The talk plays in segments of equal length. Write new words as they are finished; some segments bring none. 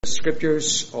The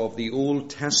scriptures of the Old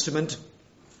Testament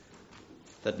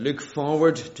that look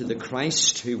forward to the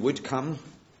Christ who would come.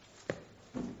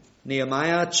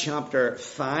 Nehemiah chapter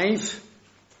 5,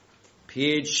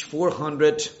 page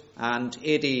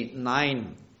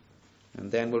 489.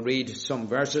 And then we'll read some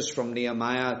verses from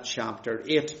Nehemiah chapter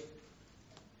 8.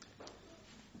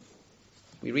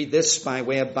 We read this by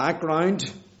way of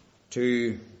background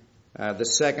to the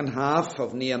second half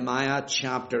of Nehemiah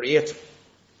chapter 8.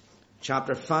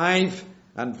 Chapter 5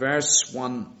 and verse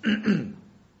 1.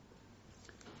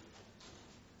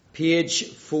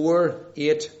 Page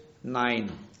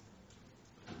 489.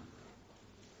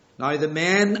 Now the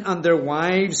men and their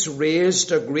wives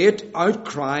raised a great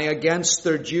outcry against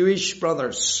their Jewish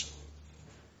brothers.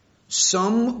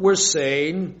 Some were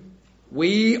saying,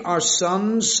 "We, our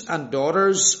sons and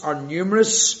daughters, are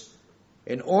numerous.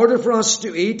 In order for us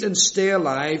to eat and stay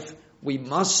alive, we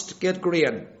must get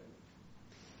grain."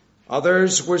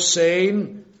 Others were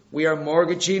saying, "We are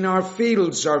mortgaging our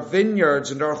fields, our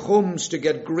vineyards, and our homes to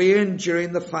get grain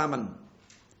during the famine."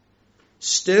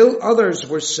 Still others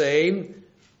were saying,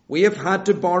 "We have had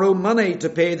to borrow money to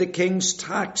pay the king's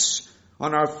tax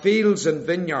on our fields and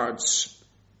vineyards.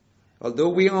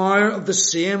 Although we are of the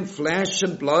same flesh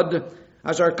and blood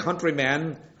as our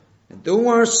countrymen, and though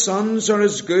our sons are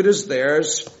as good as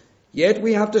theirs, yet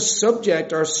we have to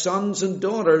subject our sons and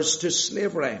daughters to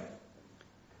slavery.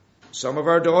 Some of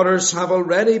our daughters have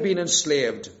already been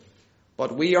enslaved,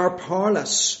 but we are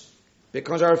powerless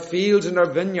because our fields and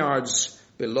our vineyards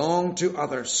belong to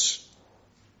others."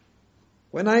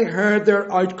 When I heard their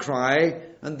outcry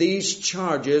and these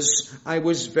charges, I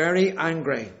was very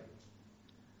angry.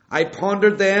 I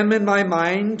pondered them in my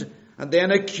mind and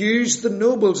then accused the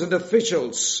nobles and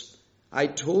officials. I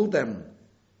told them,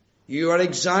 "You are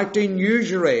exacting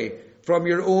usury from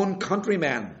your own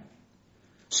countrymen."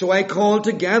 So I called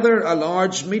together a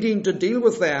large meeting to deal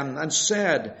with them and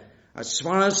said, "As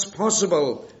far as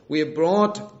possible, we have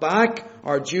brought back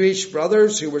our Jewish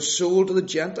brothers who were sold to the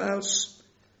Gentiles.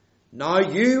 Now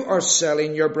you are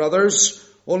selling your brothers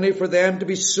only for them to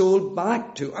be sold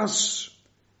back to us."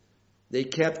 They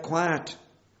kept quiet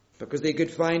because they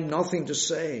could find nothing to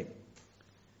say.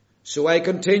 So I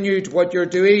continued, "What you're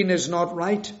doing is not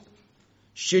right.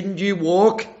 Shouldn't you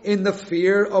walk in the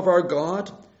fear of our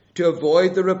God to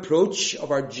avoid the reproach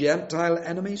of our Gentile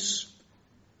enemies?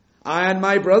 I and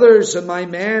my brothers and my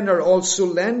men are also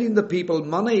lending the people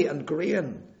money and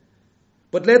grain.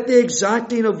 But let the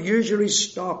exacting of usury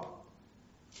stop.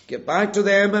 Give back to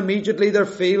them immediately their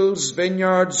fields,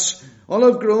 vineyards,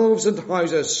 olive groves and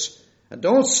houses, and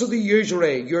also the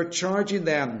usury you're charging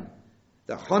them,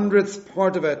 the 100th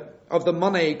part of it, of the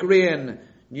money, grain,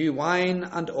 new wine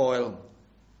and oil."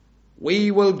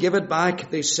 "We will give it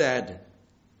back," they said,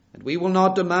 "and we will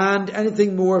not demand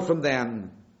anything more from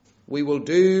them. We will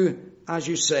do as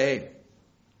you say."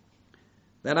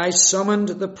 Then I summoned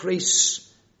the priests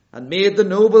and made the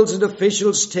nobles and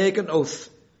officials take an oath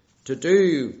to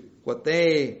do what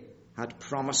they had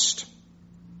promised.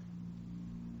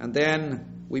 And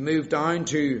then we move down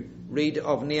to read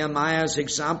of Nehemiah's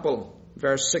example,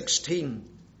 verse 16,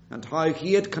 and how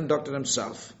he had conducted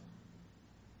himself.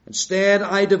 "Instead,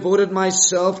 I devoted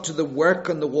myself to the work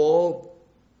on the wall.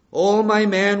 All my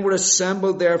men were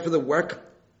assembled there for the work.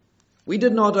 We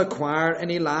did not acquire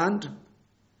any land.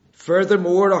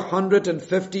 Furthermore,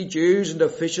 150 Jews and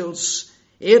officials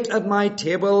ate at my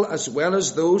table, as well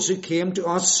as those who came to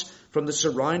us from the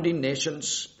surrounding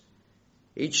nations.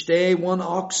 Each day 1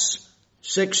 ox,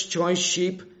 6 choice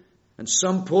sheep, and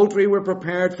some poultry were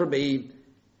prepared for me,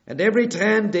 and every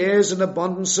 10 days an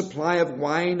abundant supply of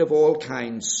wine of all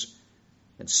kinds.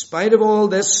 In spite of all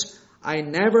this, I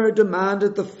never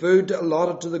demanded the food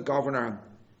allotted to the governor,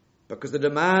 because the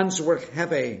demands were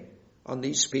heavy on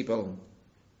these people.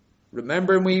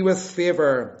 Remember me with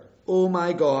favor, O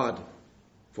my God,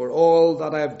 for all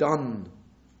that I have done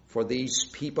for these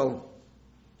people."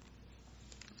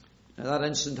 Now that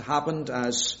incident happened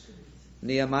as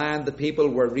Nehemiah and the people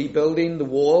were rebuilding the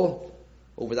wall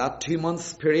over that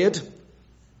 2-month period.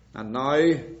 And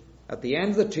now, at the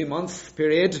end of the 2-month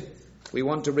period, we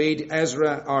want to read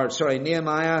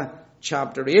Nehemiah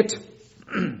chapter 8.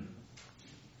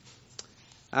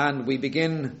 And we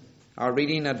begin our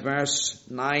reading at verse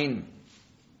 9.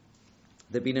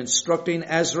 They've been instructing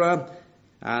Ezra,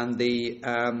 and the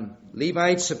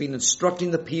Levites have been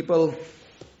instructing the people.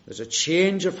 There's a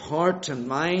change of heart and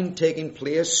mind taking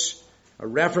place, a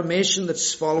reformation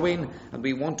that's following, and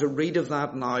we want to read of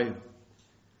that now.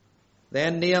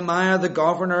 "Then Nehemiah the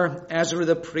governor, Ezra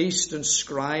the priest and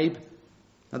scribe,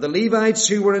 and the Levites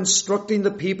who were instructing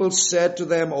the people said to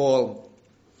them all,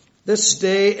 This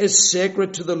day is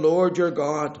sacred to the Lord your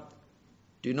God.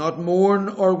 Do not mourn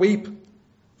or weep,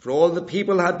 for all the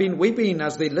people had been weeping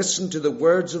as they listened to the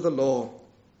words of the law.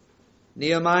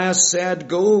 Nehemiah said,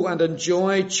 Go and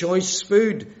enjoy choice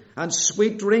food and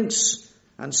sweet drinks,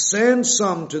 and send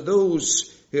some to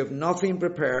those who have nothing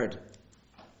prepared.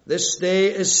 This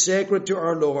day is sacred to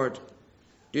our Lord.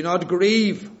 Do not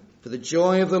grieve, for the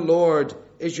joy of the Lord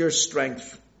is your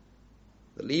strength.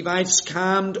 The Levites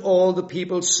calmed all the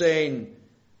people, saying,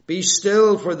 Be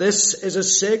still, for this is a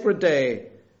sacred day.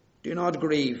 Do not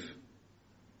grieve.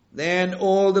 Then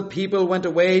all the people went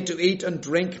away to eat and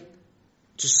drink,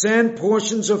 to send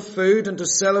portions of food and to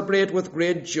celebrate with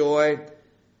great joy,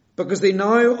 because they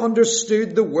now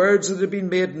understood the words that had been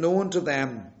made known to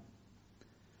them.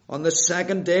 On the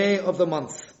second day of the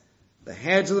month, the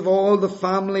heads of all the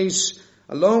families,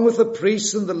 along with the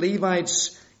priests and the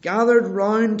Levites, gathered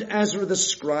round Ezra the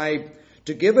scribe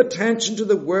to give attention to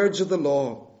the words of the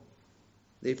law.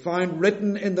 They found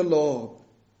written in the law,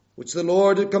 which the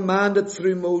Lord had commanded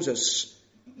through Moses,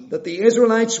 that the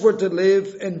Israelites were to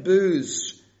live in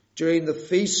booths during the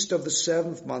feast of the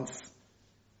 7th month,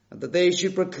 and that they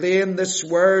should proclaim this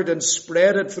word and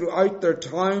spread it throughout their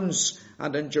towns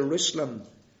and in Jerusalem.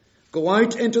 Go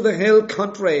out into the hill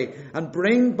country and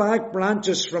bring back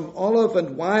branches from olive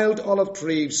and wild olive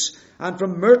trees, and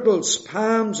from myrtles,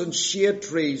 palms, and shade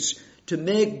trees, to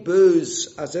make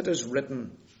booths as it is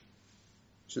written.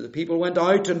 So the people went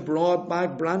out and brought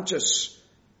back branches,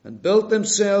 and built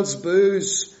themselves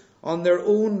booths on their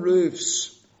own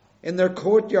roofs, in their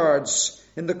courtyards,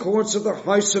 in the courts of the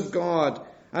house of God,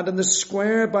 and in the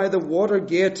square by the water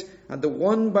gate, and the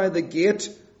one by the gate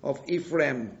of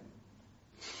Ephraim.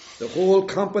 The whole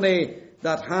company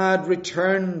that had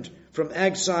returned from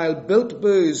exile built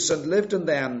booths and lived in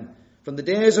them, from the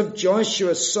days of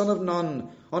Joshua son of Nun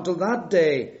until that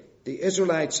day. The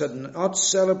Israelites had not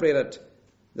celebrated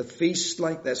the feast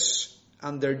like this,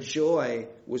 and their joy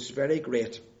was very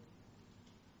great.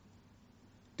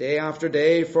 Day after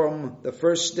day, from the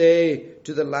first day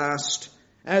to the last,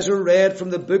 Ezra read from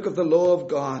the book of the law of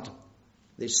God.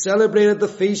 They celebrated the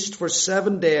feast for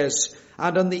 7 days,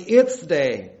 and on the 8th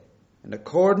day, in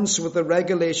accordance with the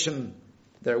regulation,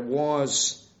 there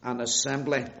was an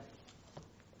assembly.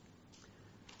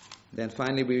 Then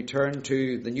finally we return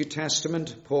to the New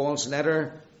Testament, Paul's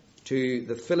letter to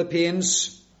the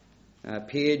Philippians,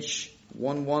 page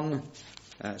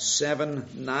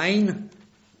 1179.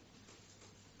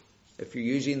 If you're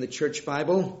using the church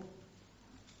Bible,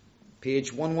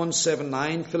 page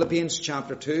 1179, Philippians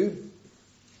chapter 2.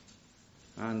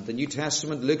 And the New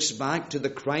Testament looks back to the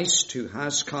Christ who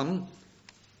has come.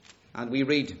 And we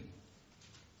read,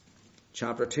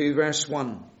 chapter 2, verse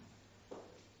 1.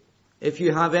 If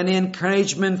you have any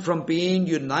encouragement from being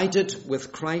united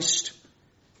with Christ,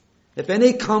 if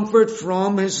any comfort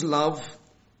from his love,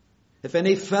 if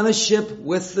any fellowship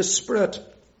with the Spirit,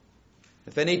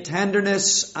 if any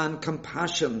tenderness and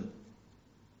compassion,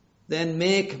 then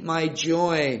make my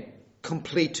joy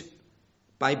complete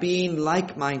by being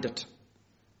like-minded,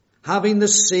 having the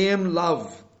same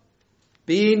love,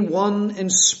 being one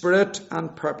in spirit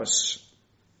and purpose.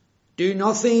 Do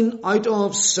nothing out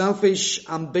of selfish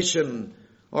ambition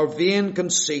or vain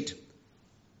conceit,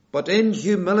 but in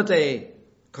humility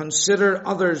consider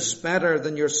others better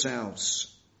than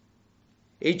yourselves.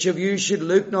 Each of you should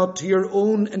look not to your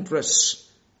own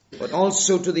interests, but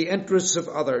also to the interests of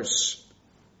others.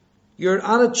 Your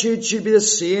attitude should be the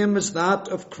same as that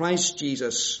of Christ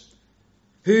Jesus,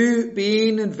 who,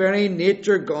 being in very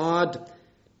nature God,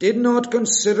 did not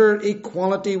consider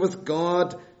equality with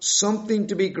God something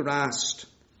to be grasped,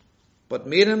 but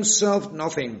made himself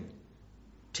nothing,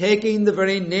 taking the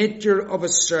very nature of a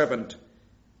servant,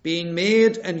 being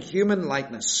made in human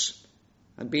likeness,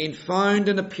 and being found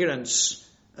in appearance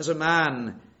as a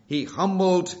man, he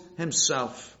humbled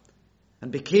himself,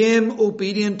 and became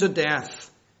obedient to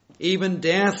death, even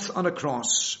death on a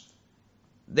cross.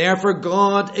 Therefore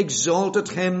God exalted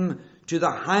him to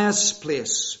the highest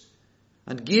place,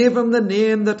 and gave him the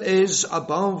name that is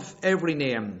above every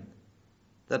name,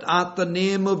 that at the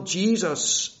name of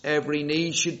Jesus every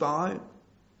knee should bow,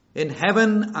 in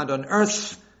heaven and on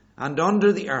earth and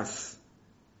under the earth,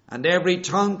 and every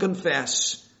tongue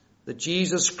confess that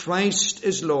Jesus Christ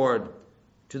is Lord,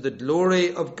 to the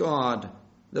glory of God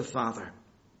the Father.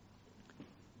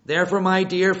 Therefore, my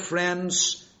dear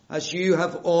friends, as you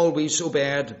have always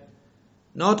obeyed,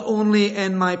 not only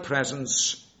in my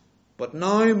presence, but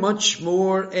now much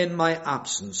more in my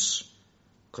absence,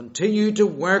 continue to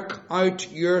work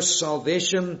out your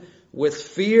salvation with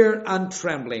fear and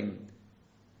trembling,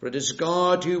 for it is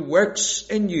God who works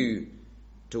in you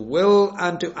to will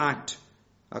and to act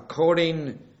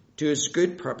according to his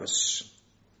good purpose.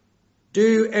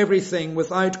 Do everything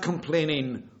without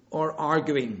complaining or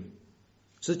arguing,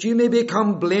 so that you may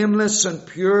become blameless and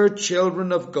pure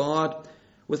children of God,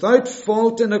 without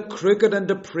fault in a crooked and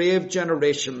depraved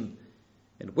generation,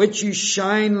 in which you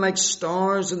shine like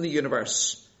stars in the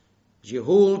universe, as you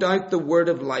hold out the word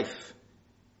of life,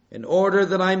 in order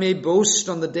that I may boast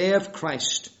on the day of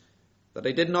Christ, that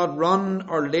I did not run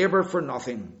or labor for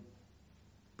nothing.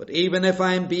 But even if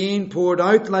I am being poured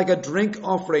out like a drink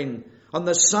offering on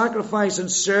the sacrifice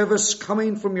and service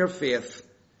coming from your faith,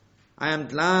 I am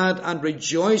glad and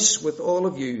rejoice with all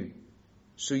of you,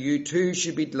 so you too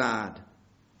should be glad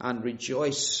and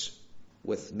rejoice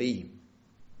with me.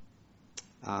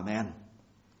 Amen.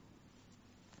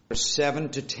 Verse 7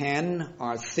 to 10,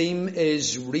 our theme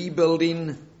is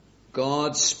rebuilding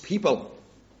God's people.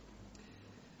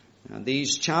 And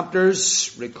these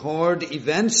chapters record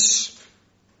events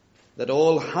that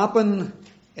all happen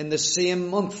in the same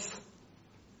month,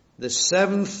 the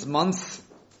 7th month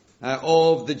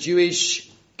of the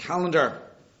Jewish calendar.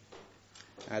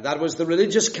 That was the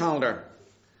religious calendar.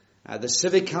 The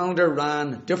civic calendar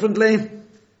ran differently,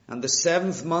 and the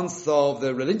 7th month of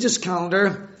the religious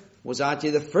calendar was actually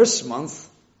the first month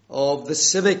of the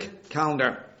civic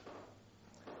calendar.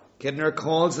 Kidner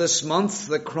calls this month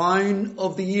the crown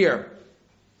of the year.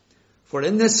 For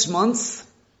in this month,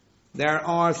 there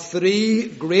are 3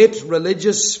 great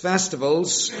religious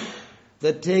festivals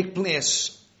that take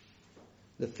place.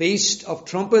 The Feast of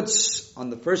Trumpets on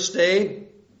the first day,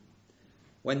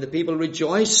 when the people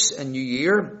rejoice in New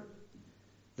Year.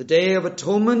 The Day of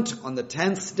Atonement on the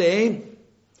 10th day,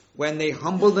 when they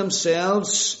humble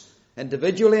themselves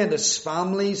individually and as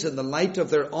families in the light of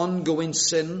their ongoing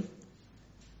sin.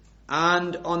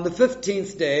 And on the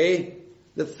 15th day,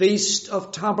 the Feast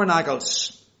of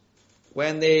Tabernacles,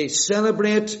 when they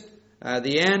celebrate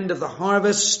the end of the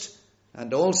harvest,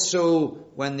 and also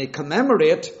when they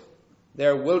commemorate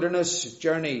their wilderness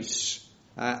journeys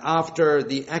after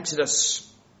the Exodus.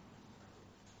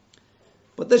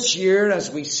 But this year, as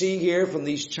we see here from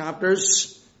these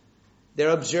chapters, their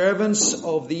observance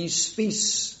of these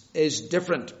feasts is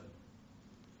different.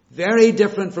 Very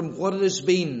different from what it has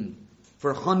been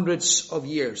for hundreds of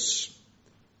years.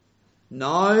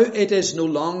 Now it is no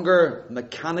longer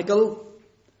mechanical,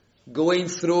 going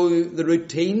through the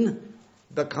routine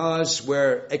because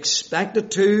we're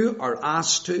expected to or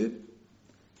asked to.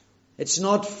 It's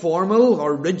not formal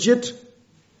or rigid.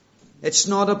 It's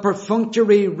not a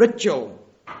perfunctory ritual,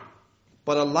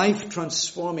 but a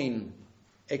life-transforming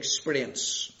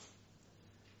experience.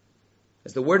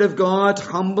 As the Word of God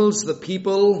humbles the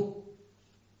people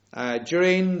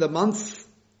during the month,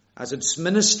 as it's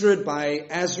ministered by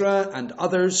Ezra and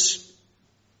others,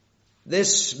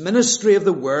 this ministry of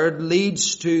the Word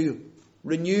leads to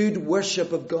renewed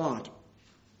worship of God,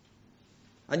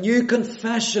 a new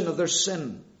confession of their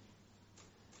sin,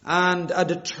 and a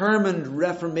determined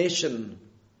reformation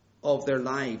of their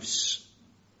lives.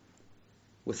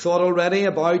 We thought already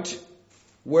about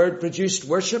Word-produced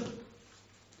worship,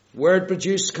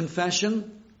 Word-produced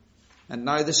confession, and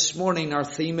now this morning our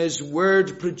theme is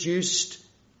Word-produced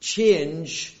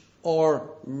change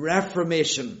or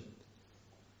reformation,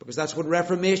 because that's what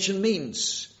reformation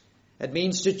means. It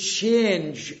means to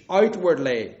change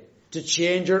outwardly, to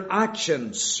change our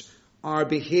actions, our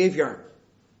behavior.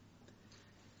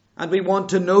 And we want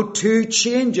to note 2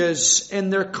 changes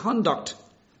in their conduct,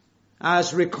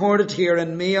 as recorded here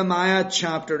in Nehemiah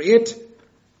chapter 8,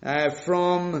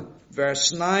 from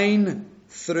verse 9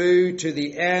 through to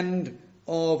the end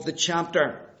of the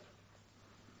chapter.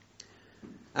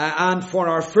 And for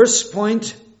our first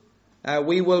point,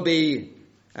 we will be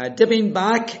dipping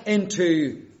back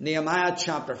into Nehemiah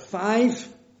chapter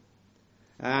 5.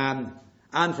 And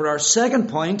for our second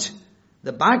point,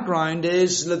 the background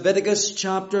is Leviticus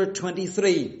chapter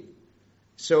 23.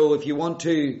 So if you want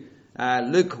to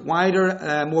look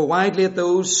more widely at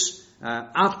those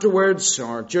afterwards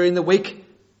or during the week,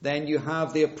 then you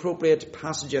have the appropriate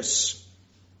passages.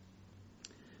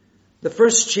 The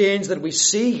first change that we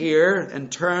see here in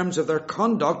terms of their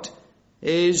conduct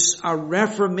is a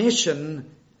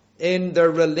reformation in their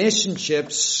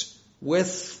relationships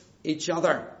with each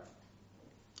other.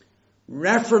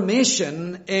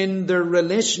 Reformation in their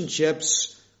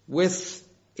relationships with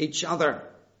each other.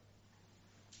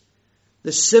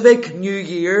 The civic New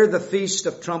Year, the Feast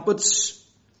of Trumpets,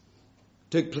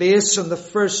 took place on the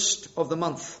 1st of the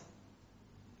month.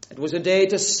 It was a day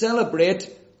to celebrate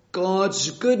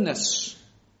God's goodness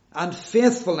and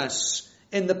faithfulness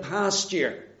in the past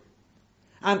year,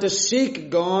 and to seek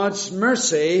God's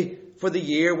mercy for the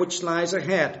year which lies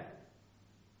ahead.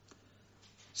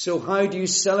 So how do you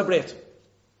celebrate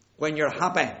when you're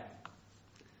happy?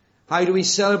 How do we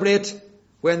celebrate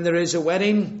when there is a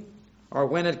wedding or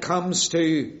when it comes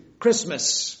to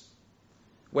Christmas?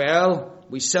 Well,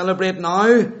 we celebrate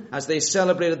now as they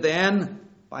celebrated then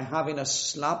by having a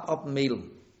slap-up meal.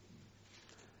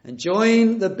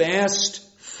 Enjoying the best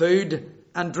food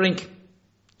and drink.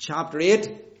 Chapter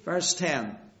 8, verse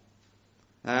 10.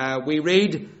 We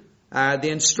read the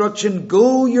instruction,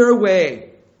 go your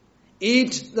way,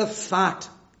 eat the fat,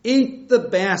 eat the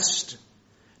best,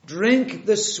 drink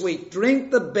the sweet,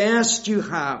 drink the best you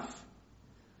have.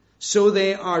 So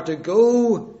they are to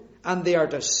go and they are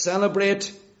to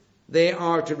celebrate, they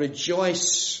are to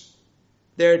rejoice.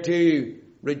 They're to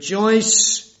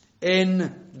rejoice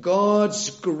in God's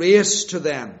grace to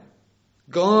them,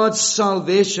 God's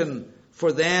salvation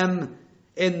for them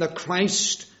in the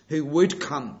Christ who would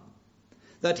come.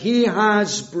 That He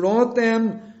has brought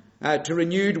them to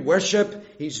renewed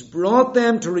worship. He's brought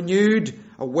them to renewed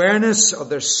awareness of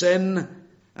their sin.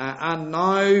 And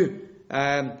now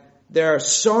their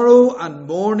sorrow and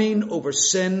mourning over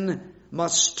sin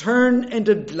must turn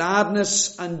into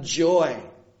gladness and joy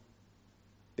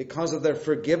because of their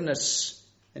forgiveness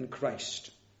in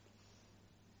Christ.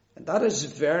 And that is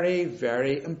very,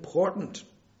 very important.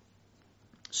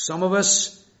 Some of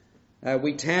us,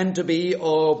 we tend to be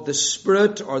of the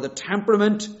spirit or the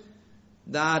temperament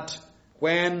that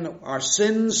when our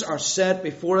sins are set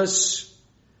before us,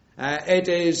 it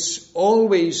is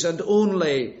always and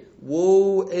only,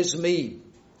 woe is me.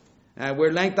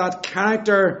 We're like that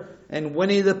character in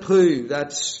Winnie the Pooh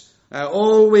that's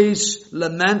always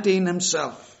lamenting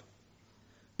himself.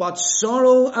 But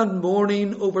sorrow and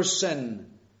mourning over sin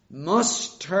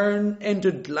must turn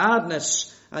into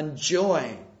gladness and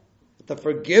joy, the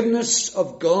forgiveness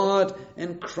of God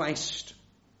in Christ.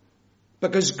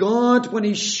 Because God, when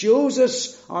He shows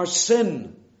us our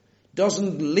sin,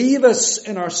 doesn't leave us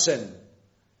in our sin,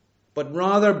 but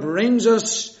rather brings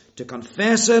us to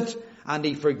confess it, and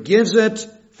He forgives it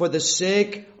for the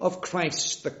sake of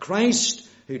Christ, the Christ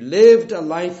who lived a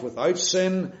life without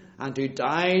sin and who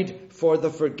died for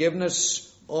the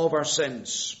forgiveness of our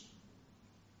sins.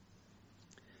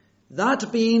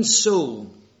 That being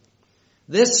so,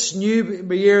 this New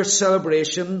Year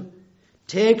celebration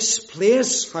takes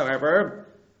place, however,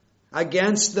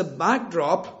 against the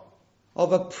backdrop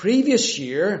of a previous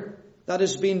year that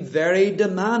has been very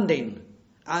demanding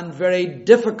and very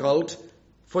difficult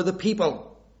for the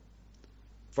people,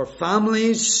 for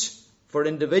families, for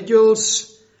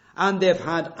individuals, and they've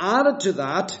had added to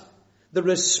that the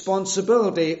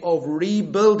responsibility of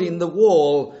rebuilding the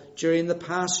wall during the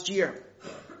past year.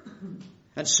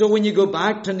 And so when you go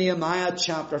back to Nehemiah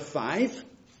chapter 5,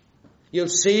 you'll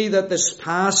see that this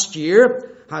past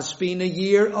year has been a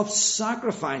year of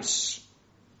sacrifice.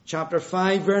 Chapter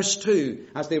 5 verse 2,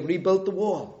 as they rebuilt the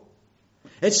wall.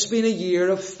 It's been a year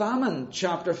of famine.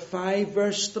 Chapter 5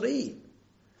 verse 3.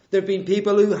 There have been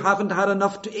people who haven't had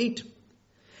enough to eat.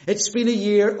 It's been a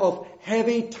year of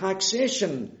heavy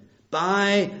taxation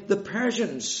by the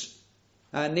Persians.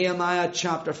 Nehemiah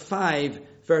chapter 5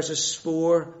 verses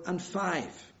 4 and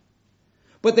 5.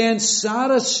 But then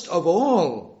saddest of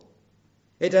all,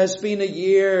 it has been a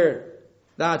year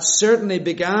that certainly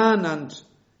began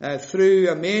and through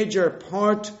a major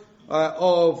part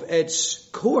of its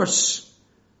course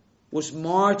was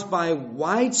marked by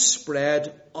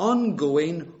widespread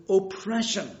ongoing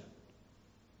oppression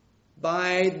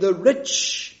by the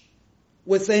rich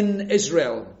within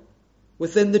Israel,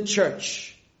 within the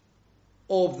church,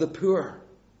 of the poor.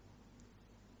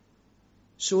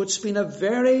 So it's been a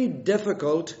very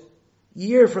difficult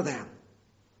year for them.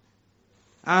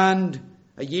 And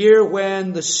a year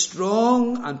when the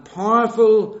strong and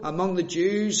powerful among the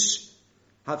Jews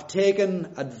have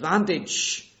taken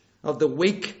advantage of the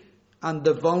weak and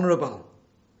the vulnerable.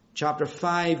 Chapter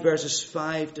 5 verses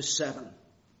 5 to 7.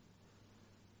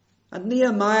 And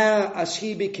Nehemiah, as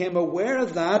he became aware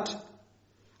of that,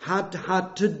 had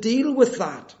to deal with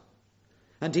that.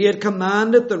 And he had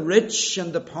commanded the rich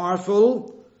and the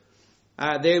powerful,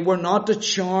 they were not to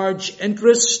charge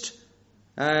interest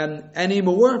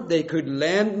anymore. They could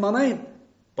lend money,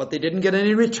 but they didn't get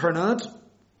any return on it.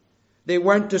 They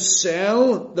weren't to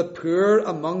sell the poor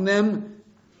among them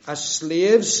as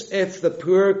slaves if the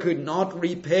poor could not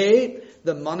repay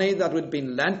the money that had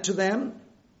been lent to them.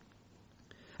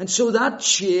 And so that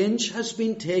change has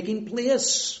been taking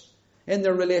place in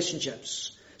their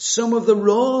relationships. Some of the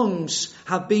wrongs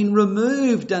have been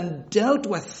removed and dealt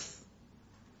with.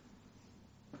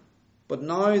 But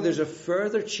now there's a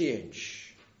further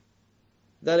change.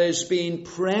 that is being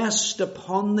pressed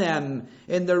upon them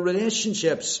in their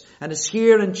relationships. And it's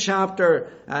here in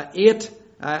chapter 8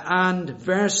 and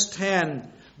verse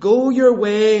 10. Go your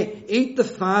way, eat the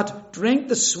fat, drink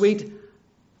the sweet,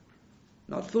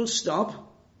 not full stop,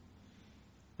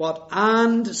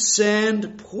 and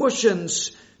send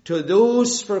portions to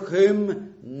those for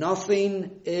whom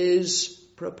nothing is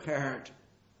prepared.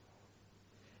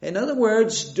 In other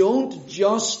words, don't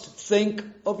just think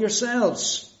of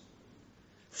yourselves.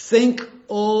 Think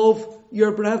of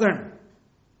your brethren.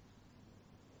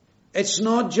 It's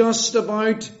not just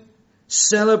about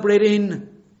celebrating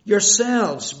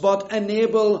yourselves, but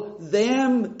enable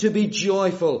them to be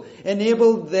joyful.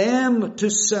 Enable them to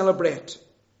celebrate.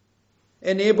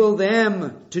 Enable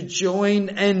them to join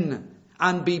in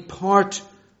and be part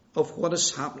of what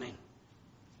is happening.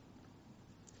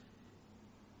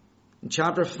 In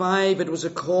chapter 5, it was a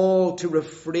call to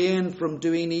refrain from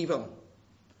doing evil.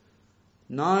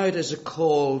 Now it is a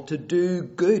call to do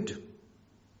good.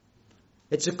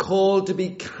 It's a call to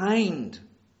be kind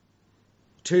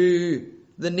to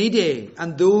the needy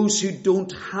and those who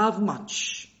don't have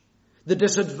much, the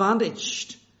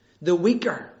disadvantaged, the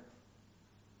weaker,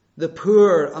 the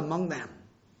poor among them.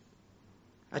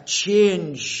 A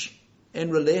change in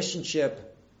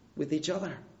relationship with each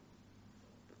other.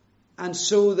 And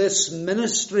so this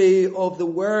ministry of the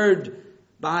word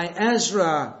by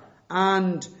Ezra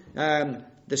and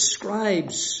the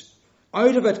scribes,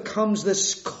 out of it comes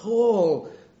this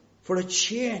call for a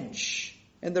change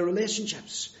in the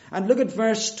relationships. And look at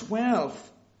verse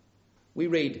 12. We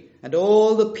read, and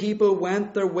all the people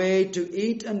went their way to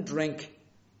eat and drink,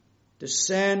 to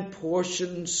send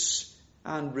portions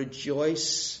and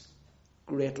rejoice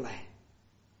greatly.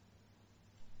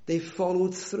 They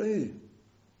followed through.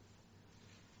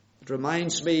 It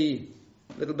reminds me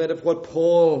a little bit of what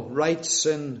Paul writes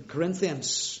in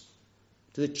Corinthians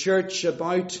to the church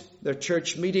about their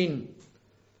church meeting.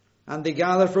 And they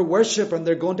gather for worship and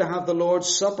they're going to have the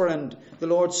Lord's Supper. And the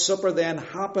Lord's Supper then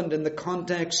happened in the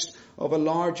context of a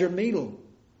larger meal.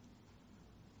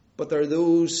 But there are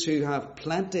those who have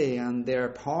plenty and they're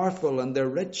powerful and they're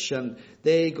rich and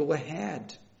they go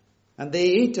ahead. And they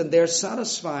eat and they're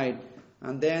satisfied.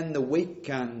 And then the weak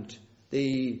and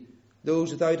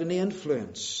those without any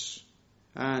influence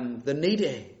and the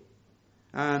needy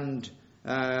and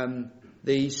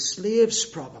the slaves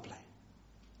probably,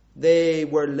 they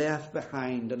were left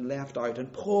behind and left out.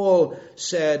 And Paul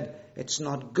said, it's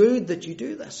not good that you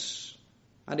do this.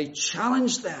 And he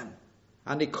challenged them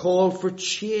and he called for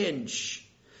change.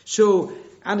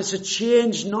 And it's a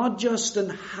change not just in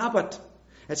habit.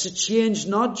 It's a change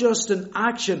not just in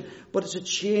action, but it's a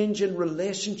change in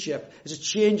relationship. It's a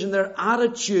change in their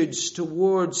attitudes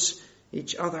towards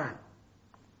each other.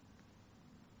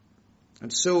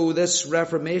 And so this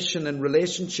reformation in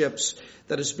relationships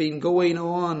that has been going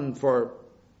on for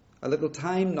a little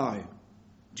time now,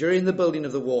 during the building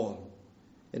of the wall,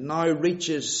 it now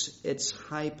reaches its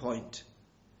high point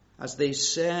as they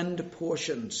send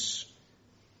portions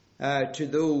to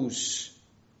those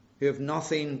who have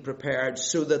nothing prepared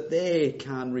so that they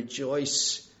can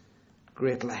rejoice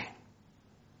greatly.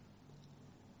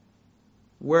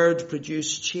 Word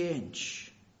produced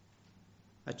change.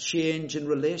 A change in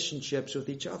relationships with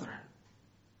each other.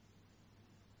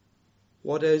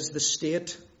 What is the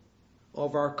state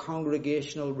of our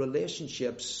congregational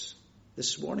relationships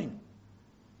this morning?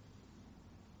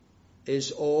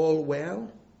 Is all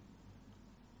well?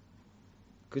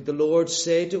 Could the Lord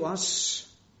say to us,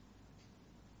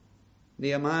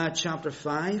 Nehemiah chapter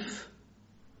 5,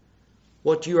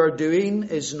 what you are doing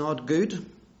is not good?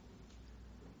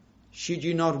 Should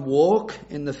you not walk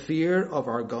in the fear of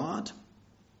our God?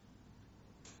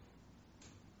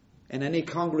 In any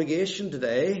congregation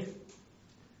today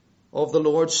of the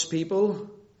Lord's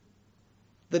people,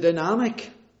 the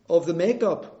dynamic of the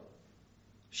makeup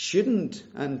shouldn't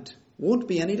and won't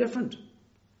be any different.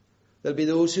 There'll be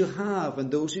those who have and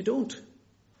those who don't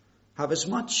have as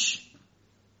much.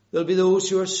 There'll be those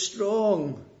who are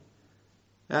strong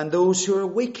and those who are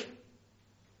weak.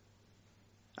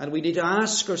 And we need to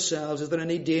ask ourselves, is there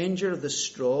any danger of the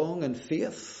strong in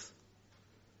faith,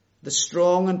 the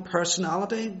strong in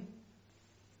personality,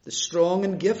 the strong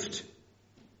in gift,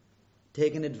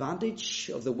 taking advantage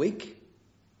of the weak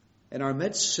in our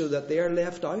midst so that they are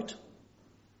left out,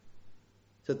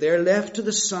 that they are left to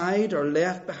the side or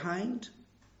left behind,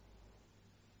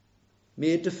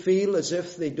 made to feel as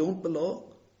if they don't belong?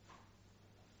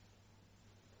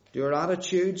 Do our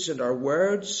attitudes and our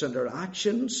words and our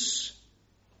actions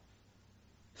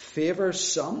favour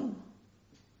some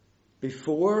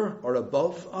before or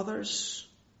above others?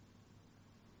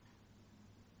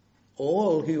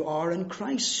 all who are in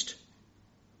Christ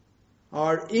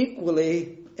are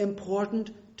equally important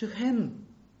to him.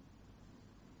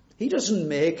 He doesn't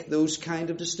make those kind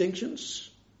of distinctions.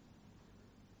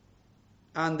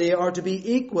 And they are to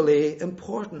be equally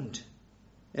important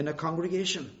in a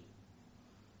congregation.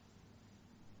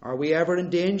 Are we ever in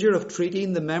danger of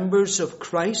treating the members of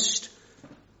Christ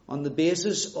on the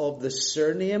basis of the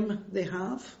surname they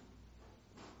have?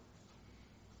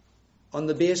 On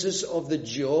the basis of the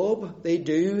job they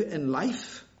do in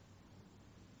life?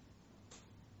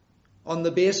 On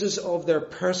the basis of their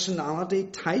personality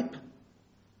type?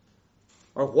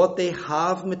 Or what they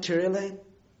have materially?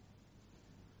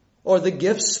 Or the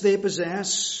gifts they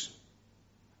possess?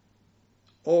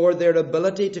 Or their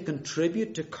ability to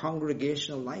contribute to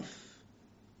congregational life?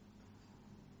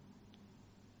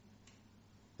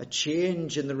 A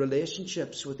change in the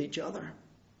relationships with each other.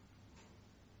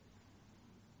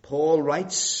 Paul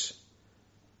writes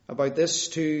about this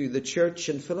to the church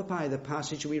in Philippi, the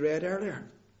passage we read earlier.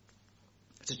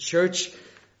 It's a church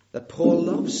that Paul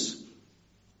loves,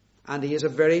 and he has a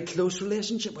very close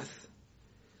relationship with.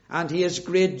 And he has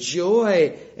great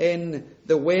joy in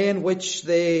the way in which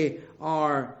they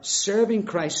are serving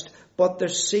Christ. But there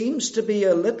seems to be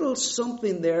a little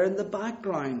something there in the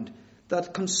background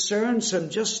that concerns him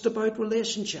just about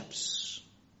relationships.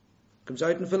 Comes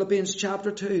out in Philippians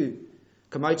chapter 2.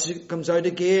 Comes out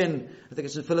again, I think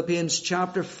it's in Philippians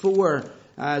chapter 4,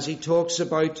 as he talks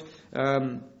about,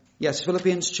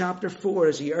 Philippians chapter 4,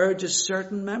 as he urges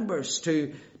certain members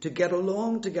to get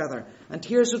along together. And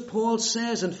here's what Paul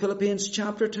says in Philippians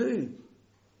chapter 2.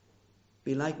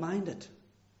 Be like-minded.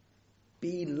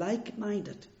 Be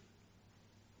like-minded.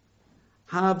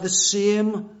 Have the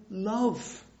same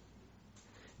love.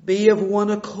 Be of one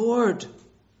accord,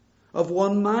 of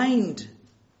one mind.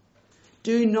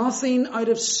 Do nothing out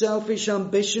of selfish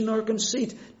ambition or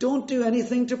conceit. Don't do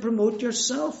anything to promote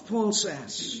yourself, Paul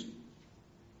says.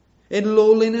 In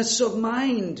lowliness of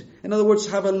mind. In other words,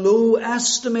 have a low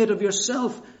estimate of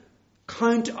yourself.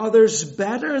 Count others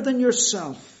better than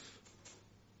yourself.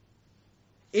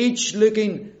 Each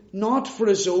looking not for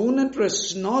his own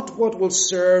interests, not what will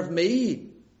serve me,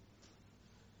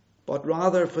 but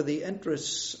rather for the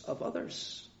interests of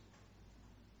others.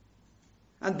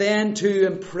 And then to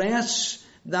impress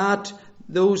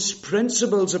those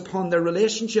principles upon their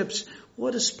relationships,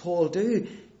 what does Paul do?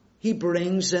 He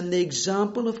brings in the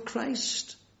example of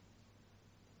Christ.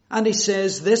 And he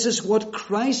says, this is what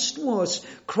Christ was.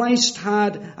 Christ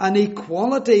had an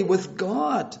equality with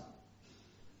God.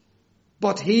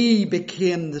 But he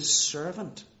became the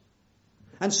servant.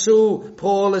 And so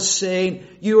Paul is saying,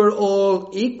 you are all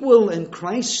equal in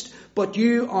Christ, but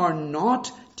you are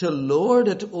not to lord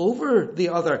it over the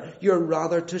other. You're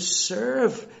rather to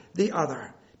serve the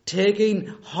other,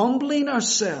 humbling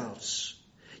ourselves.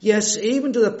 Yes,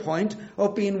 even to the point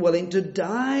of being willing to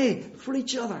die for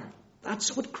each other.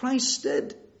 That's what Christ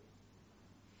did.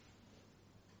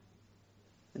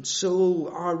 And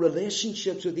so our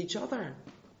relationships with each other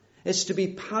is to be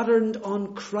patterned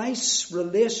on Christ's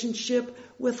relationship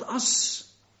with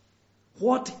us.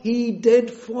 What he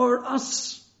did for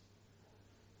us.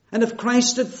 And if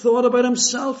Christ had thought about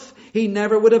himself, he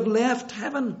never would have left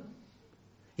heaven.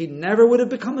 He never would have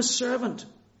become a servant.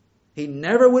 He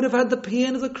never would have had the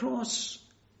pain of the cross.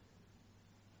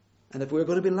 And if we're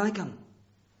going to be like him,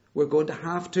 we're going to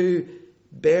have to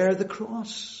bear the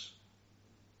cross.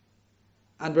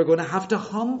 And we're going to have to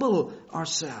humble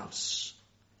ourselves.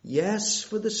 Yes,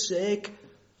 for the sake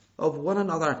of one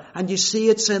another. And you see,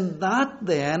 it's in that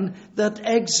then that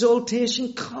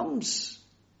exaltation comes.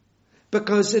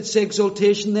 Because it's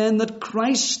exaltation then that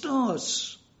Christ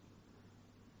does.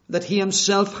 That he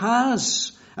himself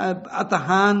has at the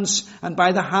hands and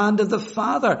by the hand of the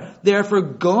Father. Therefore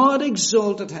God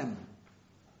exalted him.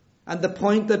 And the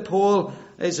point that Paul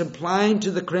is implying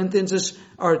to the Corinthians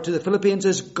or to the Philippians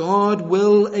is God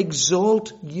will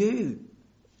exalt you.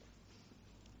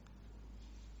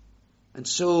 And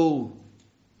so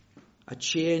a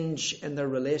change in their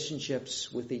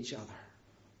relationships with each other.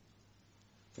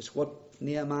 It's what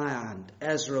Nehemiah and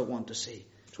Ezra want to see.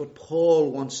 It's what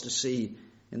Paul wants to see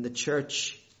in the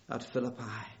church at Philippi.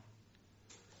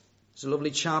 There's a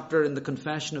lovely chapter in the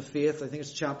Confession of Faith. I think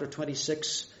it's chapter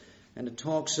 26. And it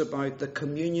talks about the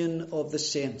communion of the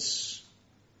saints.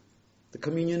 The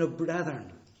communion of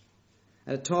brethren.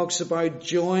 And it talks about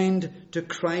joined to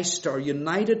Christ or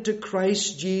united to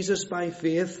Christ Jesus by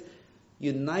faith.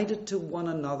 United to one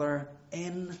another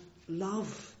in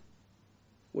love.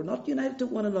 We're not united to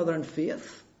one another in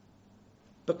faith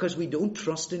because we don't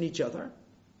trust in each other.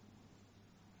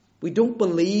 We don't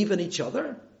believe in each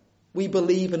other. We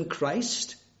believe in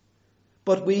Christ.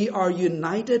 but we are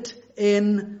united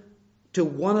to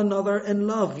one another in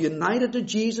love, united to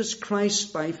Jesus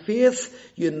Christ by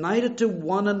faith, united to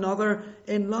one another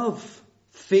in love.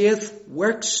 Faith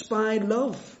works by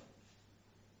love.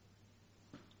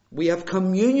 We have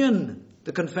communion,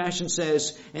 the confession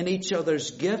says, in each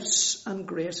other's gifts and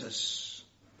graces.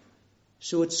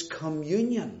 So it's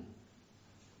communion,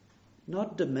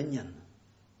 not dominion,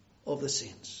 of the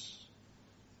saints.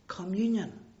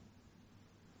 Communion,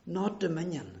 not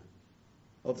dominion,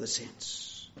 of the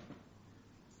saints.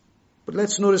 But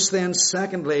let's notice then,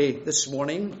 secondly, this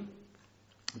morning,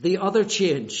 the other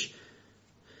change.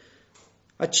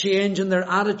 A change in their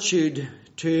attitude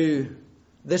to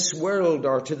this world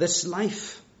or to this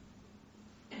life.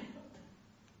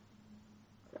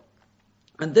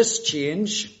 And this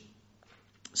change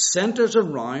centers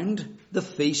around the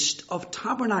Feast of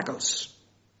Tabernacles.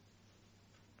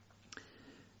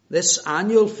 This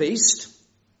annual feast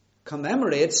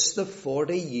commemorates the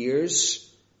 40 years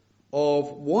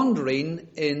of wandering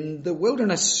in the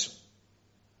wilderness.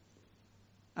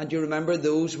 And you remember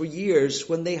those were years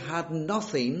when they had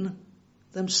nothing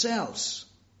themselves.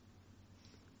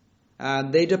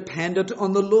 And they depended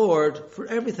on the Lord for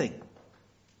everything.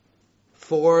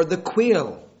 For the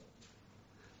quail,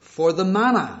 for the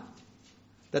manna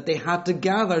that they had to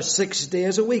gather 6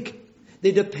 days a week.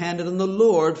 They depended on the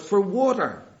Lord for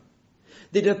water.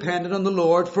 They depended on the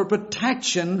Lord for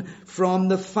protection from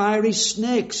the fiery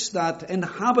snakes that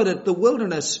inhabited the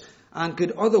wilderness and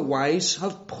could otherwise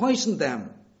have poisoned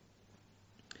them.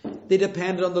 They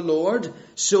depended on the Lord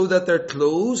so that their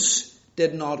clothes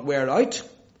did not wear out.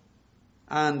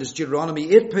 And as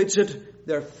Deuteronomy 8 puts it,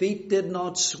 their feet did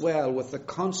not swell with the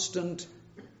constant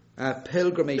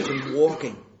pilgrimage and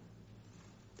walking.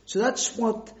 So that's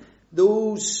what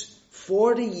those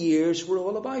 40 years were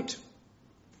all about.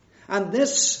 And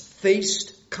this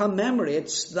feast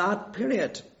commemorates that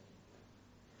period.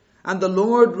 And the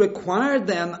Lord required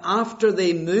them, after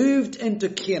they moved into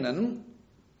Canaan,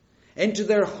 into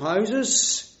their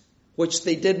houses, which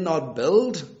they did not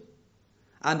build,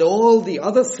 and all the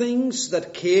other things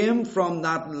that came from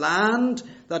that land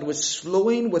that was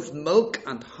flowing with milk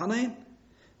and honey,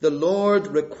 the Lord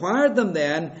required them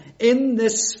then, in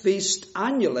this feast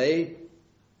annually,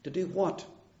 to do what?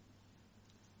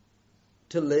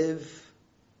 To live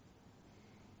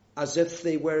as if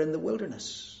they were in the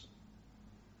wilderness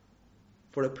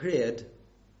for a period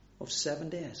of 7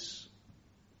 days.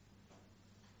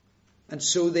 And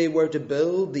so they were to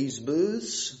build these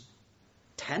booths,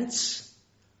 tents,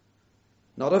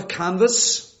 not of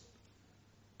canvas,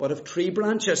 but of tree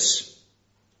branches.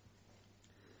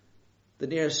 The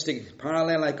nearest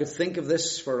parallel I could think of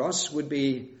this for us would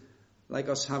be like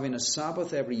us having a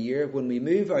Sabbath every year when we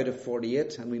move out of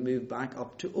 48 and we move back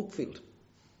up to Oakfield,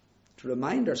 to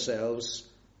remind ourselves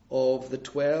of the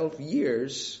 12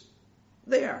 years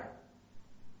there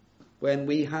when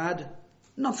we had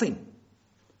nothing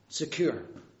secure.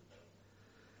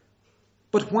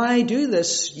 But why do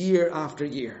this year after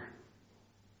year?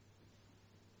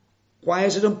 Why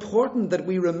is it important that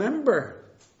we remember,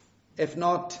 if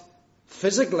not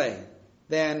physically,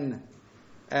 then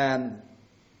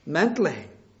mentally,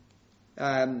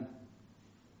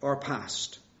 our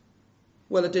past?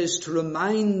 Well, it is to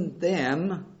remind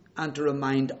them and to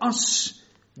remind us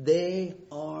they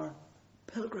are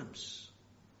pilgrims.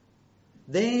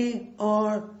 They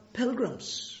are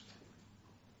pilgrims.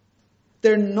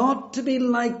 They're not to be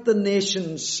like the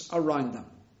nations around them.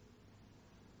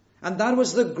 And that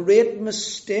was the great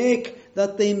mistake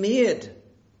that they made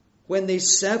when they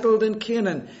settled in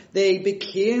Canaan. They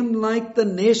became like the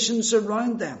nations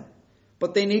around them.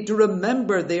 But they need to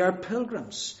remember they are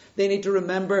pilgrims. They need to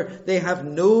remember they have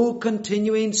no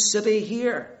continuing city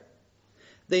here.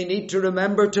 They need to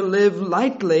remember to live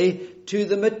lightly to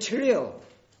the material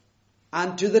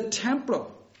and to the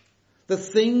temporal, the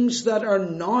things that are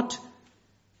not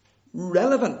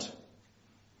relevant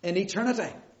in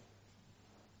eternity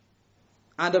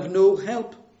and of no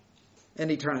help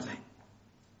in eternity.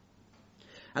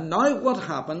 And now what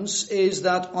happens is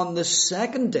that on the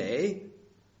second day,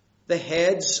 the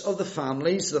heads of the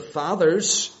families, the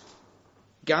fathers,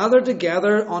 gather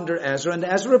together under Ezra, and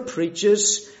Ezra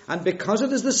preaches, and because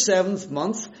it is the 7th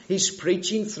month, he's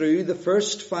preaching through the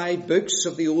first 5 books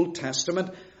of the Old Testament,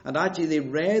 and actually they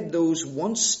read those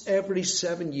once every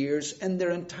 7 years in their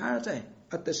entirety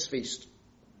at this feast.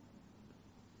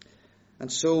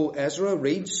 And so Ezra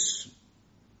reads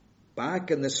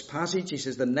back in this passage, he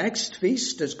says, the next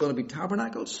feast is going to be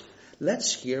Tabernacles.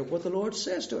 Let's hear what the Lord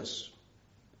says to us.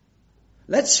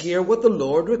 Let's hear what the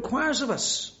Lord requires of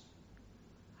us.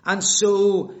 And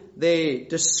so they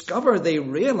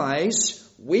realize,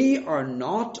 we are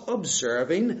not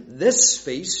observing this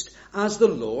feast as the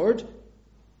Lord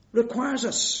requires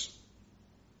us.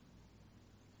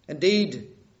 Indeed,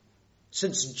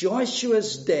 since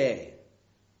Joshua's day,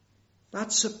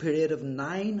 that's a period of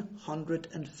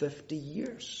 950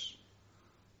 years.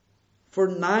 For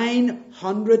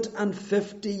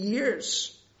 950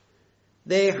 years,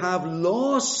 they have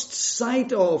lost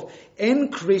sight of,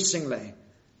 increasingly,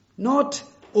 not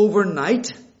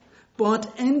overnight,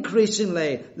 but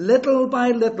increasingly, little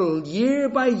by little, year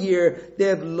by year, they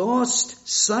have lost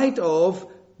sight of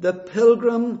the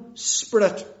pilgrim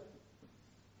spirit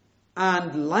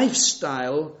and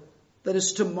lifestyle that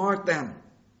is to mark them.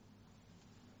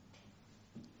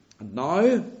 And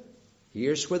now,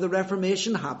 here's where the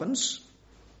Reformation happens.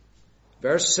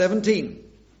 Verse 17.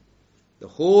 The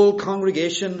whole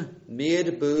congregation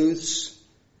made booths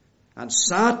and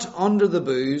sat under the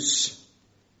booths,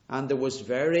 and there was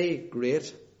very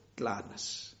great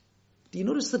gladness. Do you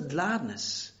notice the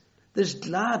gladness? There's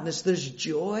gladness, there's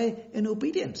joy in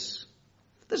obedience.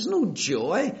 There's no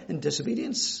joy in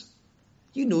disobedience.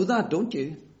 You know that, don't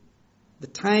you? The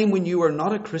time when you were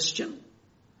not a Christian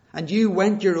and you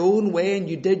went your own way and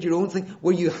you did your own thing,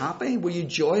 were you happy? Were you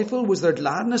joyful? Was there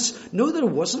gladness? No, there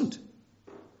wasn't.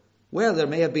 Well, there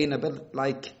may have been a bit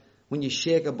like when you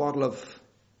shake a bottle of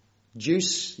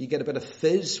juice, you get a bit of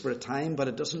fizz for a time, but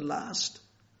it doesn't last.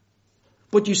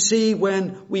 But you see,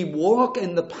 when we walk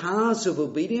in the paths of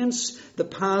obedience, the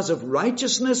paths of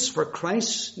righteousness for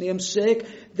Christ's name's sake,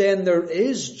 then there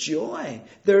is joy.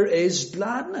 There is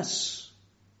gladness.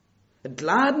 A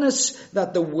gladness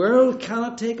that the world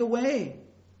cannot take away.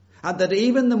 And that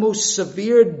even the most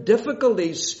severe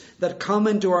difficulties that come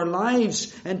into our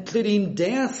lives, including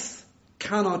death,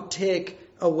 cannot take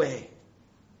away.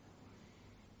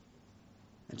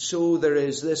 And so there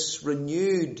is this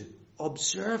renewed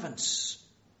observance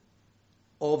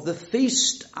of the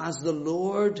feast as the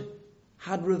Lord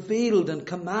had revealed and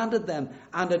commanded them,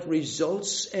 and it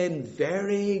results in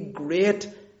very great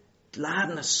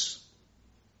gladness.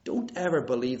 Don't ever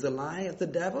believe the lie of the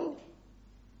devil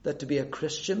that to be a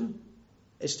Christian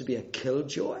is to be a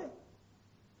killjoy.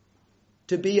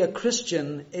 To be a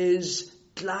Christian is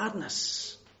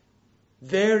gladness.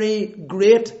 Very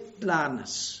great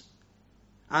gladness.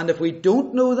 And if we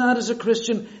don't know that as a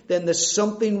Christian, then there's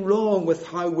something wrong with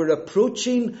how we're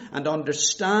approaching and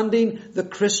understanding the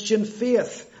Christian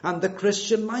faith and the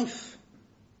Christian life.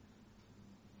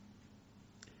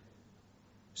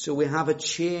 So we have a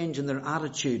change in their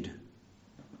attitude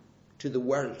to the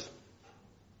world,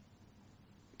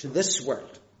 to this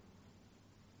world,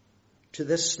 to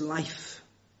this life.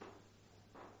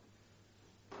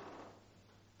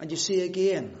 And you see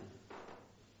again,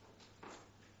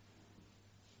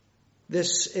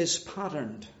 this is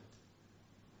patterned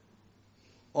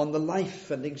on the life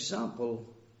and example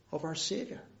of our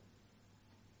Saviour.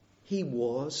 He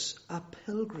was a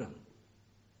pilgrim.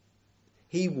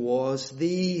 He was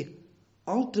the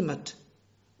ultimate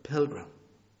pilgrim.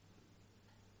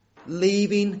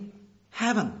 Leaving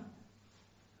heaven,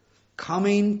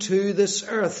 coming to this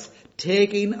earth,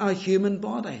 taking a human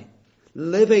body,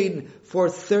 living for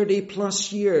 30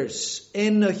 plus years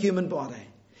in a human body,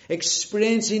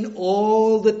 experiencing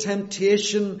all the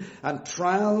temptation and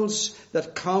trials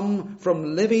that come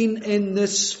from living in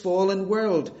this fallen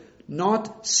world,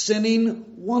 not sinning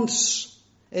once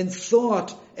in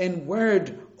thought, in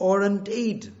word, or in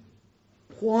deed.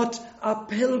 What a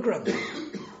pilgrim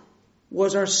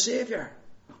was our Saviour.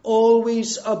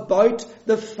 Always about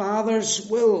the Father's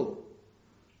will.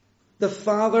 The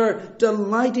Father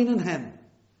delighting in him,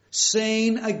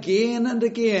 saying again and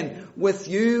again, with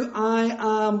you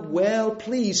I am well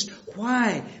pleased.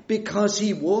 Why? Because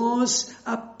he was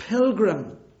a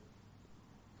pilgrim.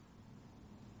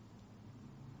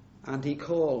 And he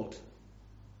called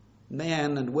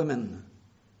men and women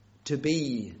to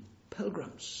be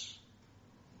pilgrims.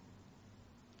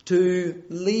 To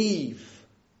leave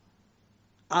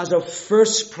as a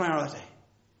first priority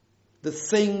the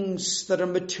things that are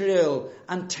material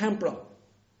and temporal.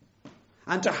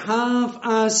 And to have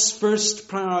as first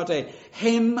priority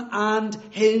him and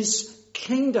his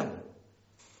kingdom.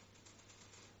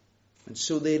 And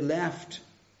so they left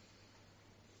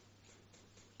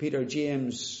Peter,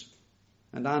 James,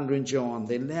 and Andrew and John.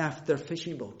 They left their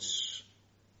fishing boats.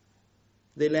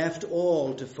 They left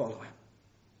all to follow him.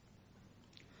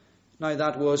 Now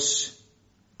that was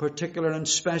particular and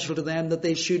special to them that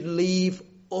they should leave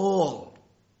all.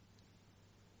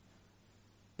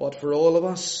 But for all of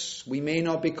us, we may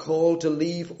not be called to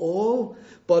leave all,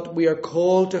 but we are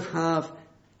called to have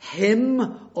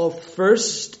him of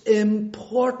first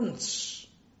importance.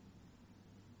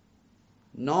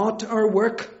 Not our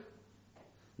work,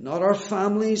 not our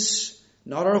families,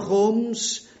 not our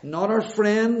homes, not our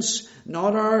friends,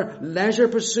 not our leisure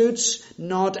pursuits,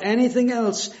 not anything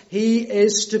else. He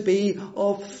is to be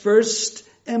of first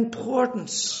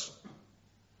importance.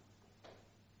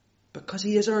 Because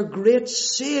he is our great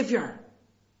Saviour,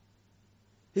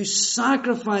 who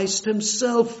sacrificed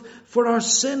himself for our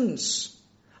sins.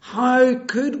 How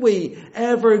could we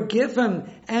ever give him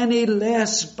any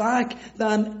less back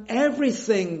than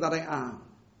everything that I am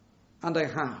and I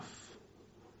have?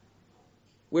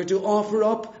 We're to offer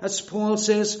up, as Paul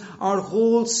says, our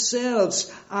whole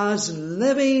selves as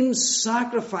living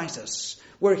sacrifices.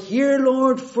 We're here,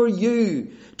 Lord, for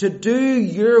you, to do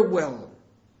your will.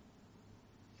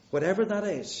 Whatever that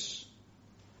is,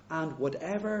 and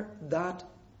whatever that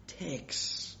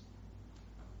takes.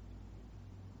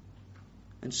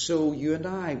 And so you and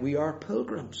I, we are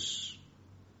pilgrims.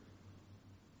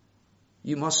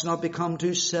 You must not become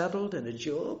too settled in a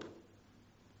job,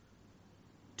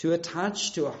 too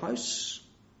attached to a house,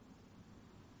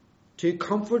 too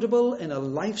comfortable in a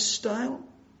lifestyle.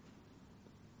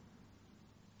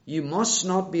 You must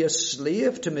not be a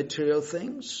slave to material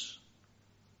things,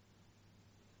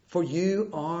 for you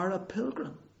are a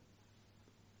pilgrim.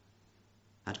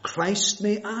 And Christ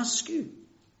may ask you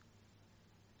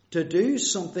to do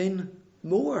something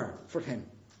more for him.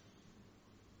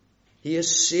 He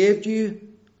has saved you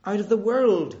out of the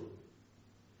world.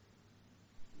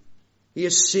 He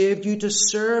has saved you to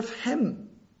serve him,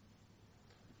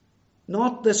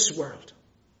 not this world.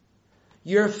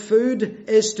 Your food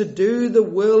is to do the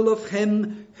will of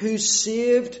him who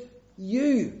saved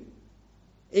you,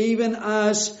 even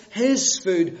as his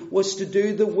food was to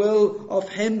do the will of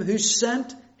him who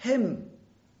sent him.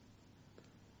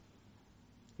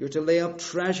 You're to lay up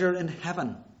treasure in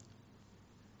heaven,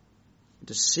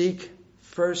 to seek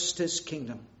first his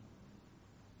kingdom.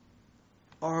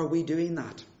 Are we doing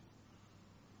that?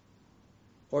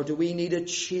 Or do we need a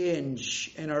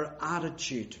change in our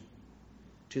attitude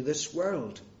to this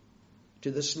world,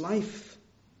 to this life,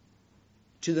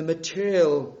 to the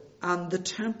material and the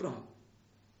temporal?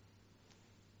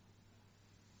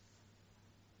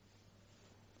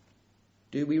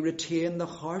 Do we retain the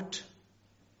heart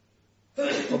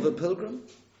of a pilgrim?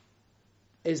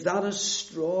 Is that as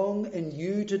strong in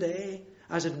you today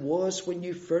as it was when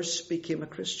you first became a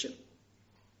Christian?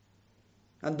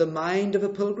 And the mind of a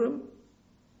pilgrim?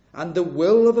 And the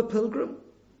will of a pilgrim?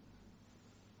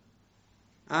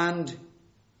 And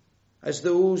as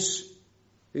those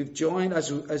who've joined,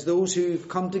 as those who've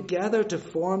come together to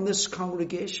form this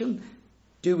congregation,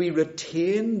 do we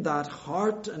retain that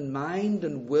heart and mind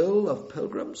and will of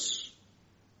pilgrims?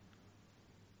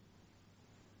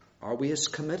 Are we as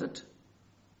committed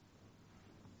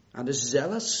and as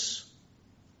zealous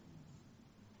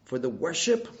for the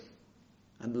worship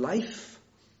and life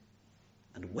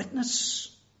and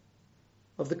witness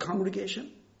of the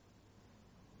congregation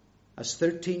as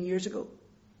 13 years ago?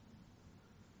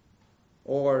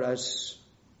 Or as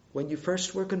when you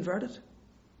first were converted?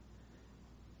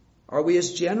 Are we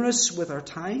as generous with our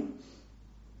time?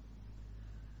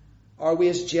 Are we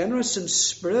as generous in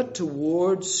spirit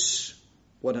towards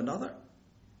one another?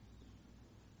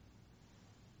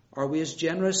 Are we as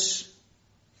generous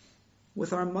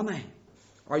with our money?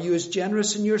 Are you as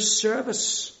generous in your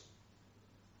service?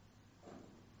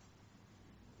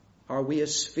 Are we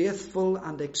as faithful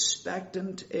and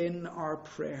expectant in our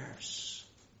prayers?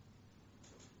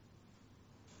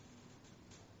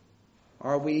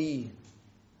 Are we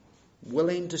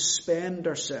willing to spend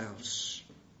ourselves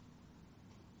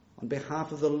on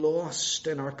behalf of the lost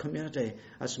in our community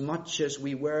as much as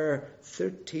we were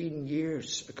 13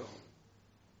 years ago?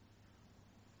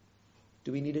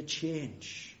 Do we need a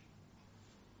change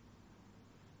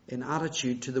in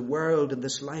attitude to the world and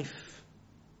this life?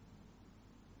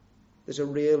 There's a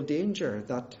real danger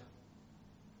that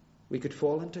we could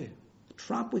fall into, a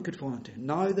trap we could fall into,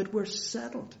 now that we're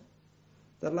settled.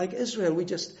 That like Israel, we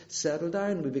just settle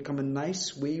down, we become a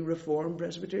nice, wee Reformed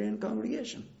Presbyterian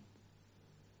congregation.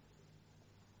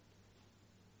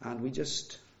 And we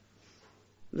just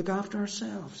look after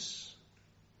ourselves.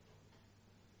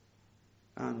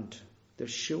 And they're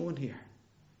shown here.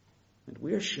 And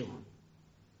we're shown.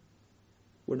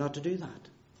 We're not to do that.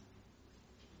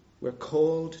 We're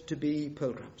called to be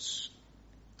pilgrims.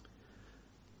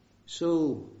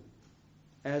 So,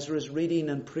 Ezra's reading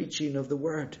and preaching of the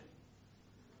word,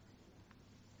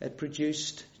 it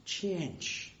produced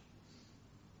change.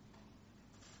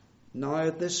 Now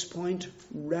at this point,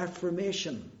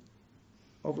 reformation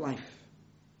of life.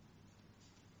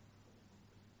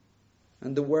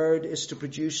 And the word is to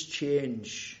produce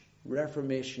change,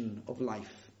 reformation of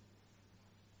life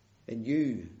in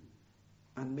you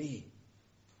and me.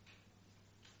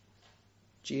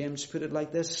 James put it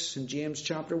like this in James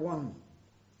chapter 1.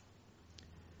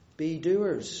 Be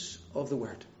doers of the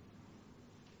word,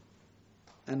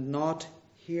 and not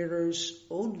hearers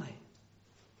only.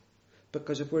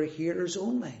 Because if we're hearers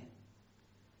only,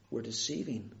 we're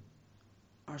deceiving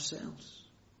ourselves.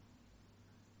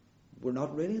 We're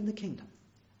not really in the kingdom.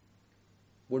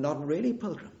 We're not really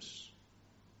pilgrims.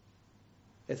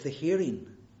 If the hearing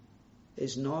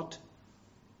is not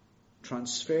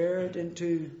transferred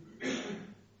into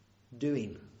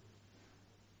doing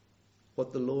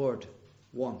what the Lord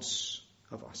wants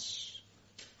of us.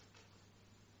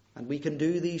 And we can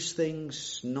do these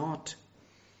things not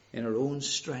in our own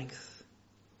strength,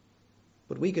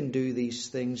 but we can do these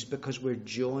things because we're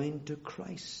joined to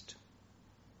Christ,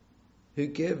 who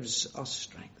gives us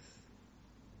strength,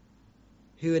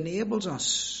 who enables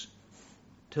us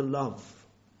to love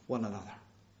one another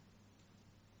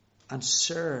and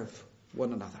serve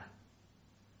one another,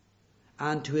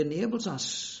 and who enables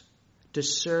us to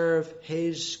serve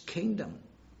his kingdom,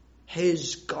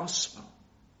 his gospel,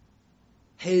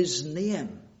 his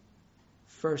name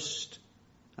first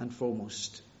and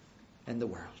foremost in the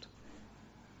world.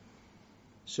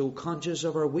 So conscious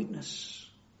of our weakness,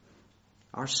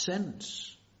 our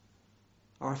sins,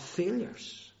 our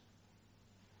failures,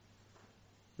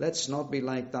 let's not be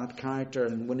like that character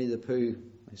in Winnie the Pooh,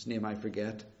 his name I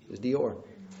forget, is Dior,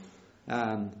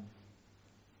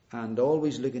 and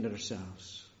always looking at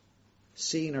ourselves,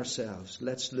 seeing ourselves.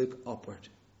 Let's look upward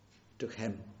to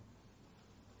him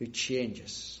who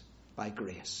changes by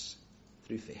grace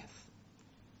through faith.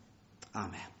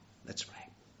 Amen. Let's pray.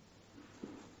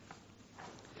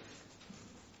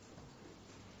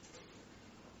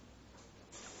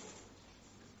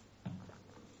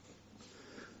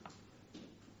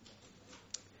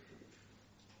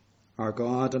 Our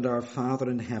God and our Father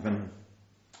in heaven,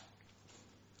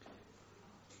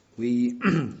 we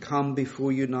come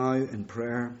before you now in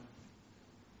prayer.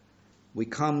 We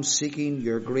come seeking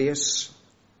your grace,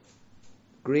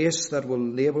 grace that will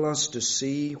enable us to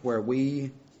see where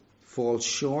we fall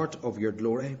short of your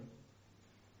glory,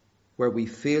 where we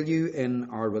fail you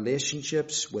in our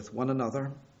relationships with one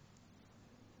another,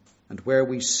 and where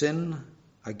we sin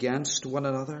against one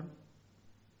another,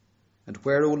 and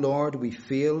where, O Lord, we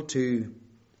fail to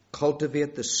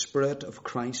cultivate the spirit of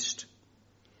Christ,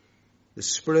 the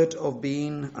spirit of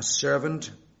being a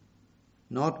servant,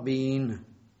 not being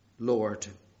Lord.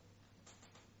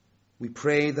 We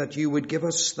pray that you would give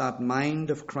us that mind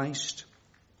of Christ,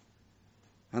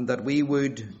 and that we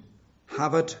would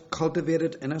have it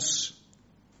cultivated in us,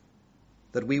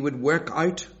 that we would work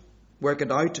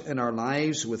it out in our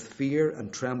lives with fear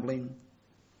and trembling,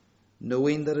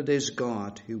 knowing that it is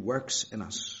God who works in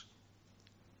us.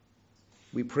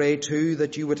 We pray too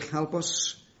that you would help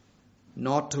us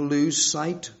not to lose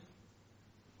sight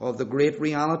of the great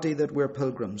reality that we're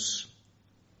pilgrims.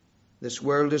 This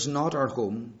world is not our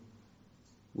home.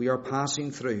 We are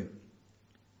passing through.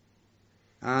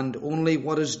 And only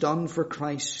what is done for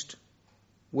Christ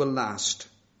will last.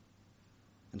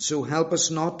 And so help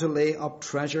us not to lay up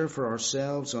treasure for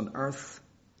ourselves on earth,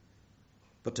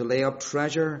 but to lay up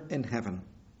treasure in heaven.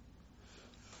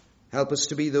 Help us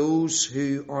to be those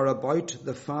who are about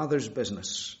the Father's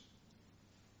business.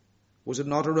 Was it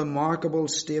not a remarkable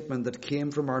statement that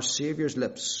came from our Saviour's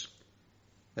lips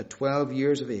at 12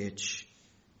 years of age?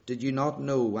 Did you not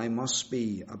know I must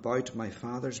be about my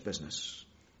Father's business?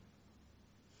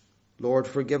 Lord,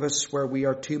 forgive us where we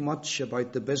are too much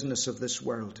about the business of this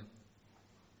world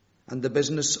and the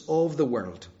business of the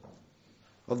world,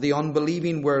 of the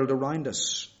unbelieving world around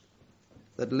us,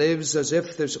 that lives as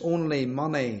if there's only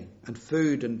money and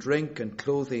food and drink and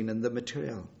clothing and the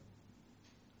material,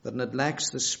 that neglects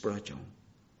the spiritual.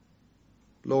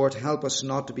 Lord, help us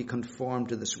not to be conformed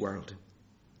to this world,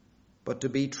 but to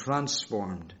be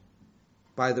transformed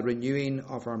by the renewing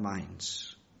of our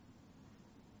minds.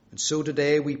 And so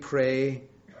today we pray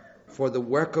for the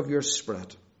work of your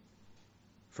Spirit.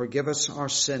 Forgive us our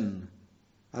sin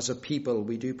as a people,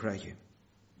 we do pray you.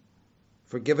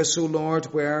 Forgive us, O Lord,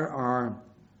 where our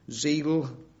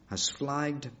zeal has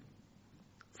flagged.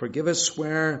 Forgive us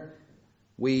where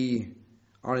we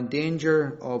are in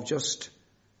danger of just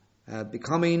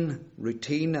becoming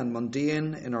routine and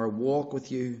mundane in our walk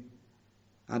with you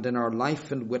and in our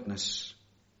life and witness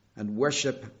and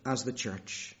worship as the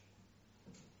church.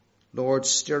 Lord,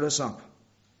 stir us up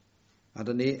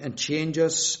and change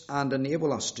us and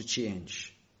enable us to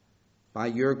change by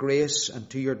your grace and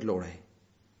to your glory.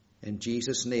 In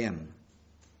Jesus' name,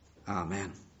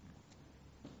 Amen.